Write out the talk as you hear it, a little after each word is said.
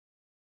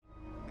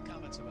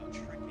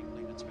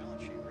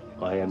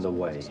I am the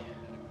way.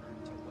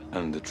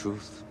 And the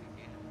truth,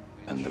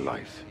 and the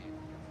life.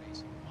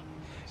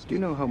 Do you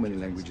know how many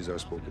languages are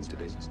spoken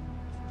today?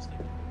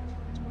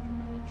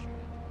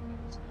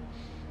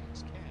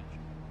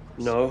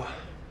 No.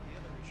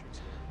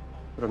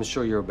 But I'm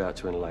sure you're about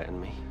to enlighten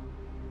me.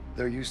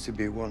 There used to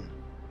be one.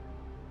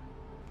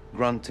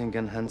 Grunting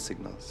and hand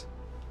signals.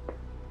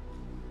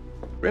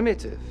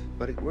 Primitive,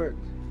 but it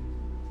worked.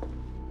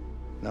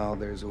 Now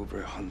there's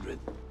over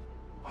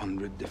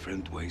 100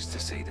 different ways to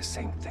say the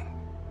same thing.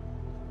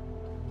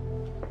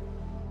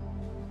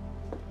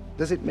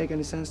 Does it make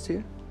any sense to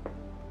you?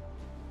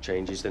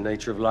 Change is the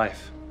nature of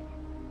life.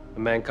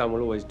 And mankind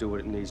will always do what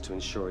it needs to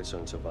ensure its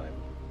own survival.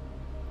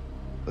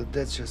 But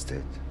that's just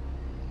it.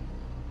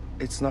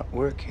 It's not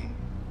working.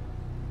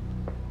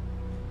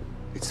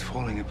 It's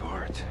falling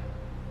apart.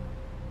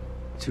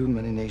 Too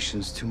many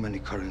nations, too many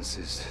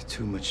currencies,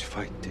 too much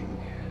fighting,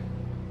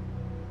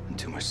 and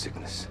too much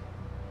sickness.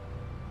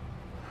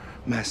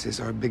 Masses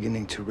are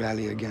beginning to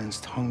rally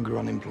against hunger,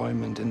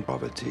 unemployment, and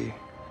poverty.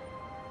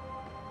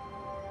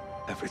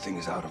 Everything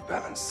is out of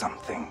balance.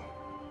 Something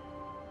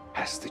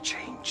has to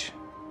change.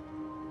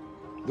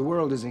 The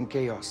world is in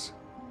chaos.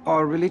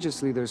 Our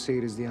religious leaders say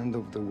it is the end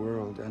of the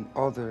world, and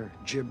other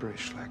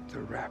gibberish like the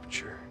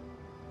rapture.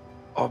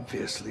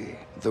 Obviously,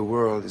 the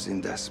world is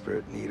in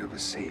desperate need of a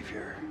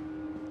savior.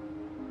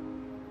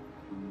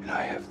 And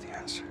I have the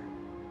answer.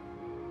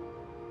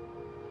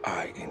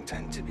 I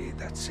intend to be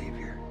that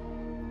savior.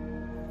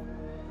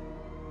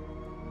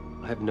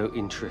 I have no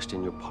interest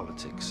in your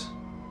politics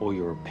or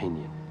your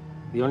opinion.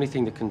 The only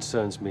thing that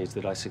concerns me is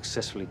that I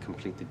successfully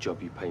complete the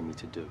job you pay me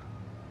to do.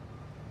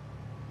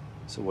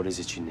 So what is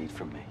it you need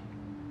from me?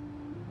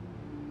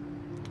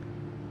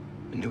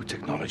 A new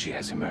technology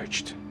has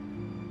emerged.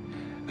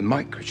 A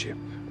microchip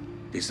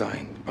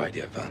designed by the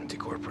Avanti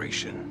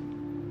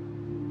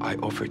Corporation. I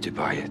offered to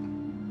buy it.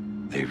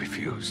 They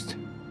refused.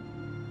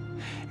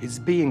 It's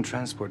being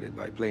transported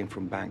by plane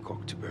from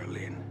Bangkok to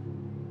Berlin.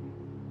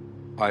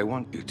 I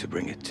want you to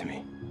bring it to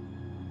me.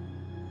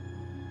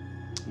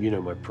 You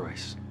know my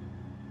price.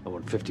 I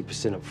want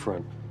 50% up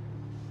front.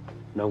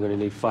 And I'm going to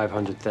need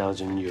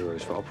 500,000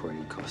 euros for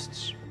operating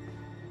costs.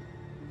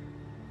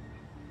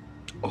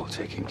 All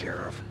taken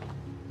care of.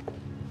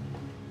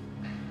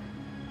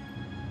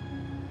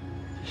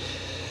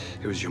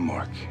 Here's your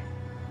mark.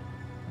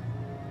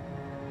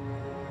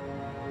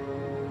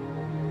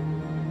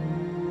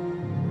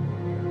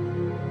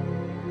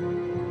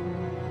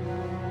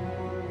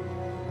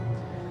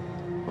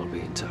 I'll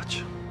be in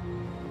touch.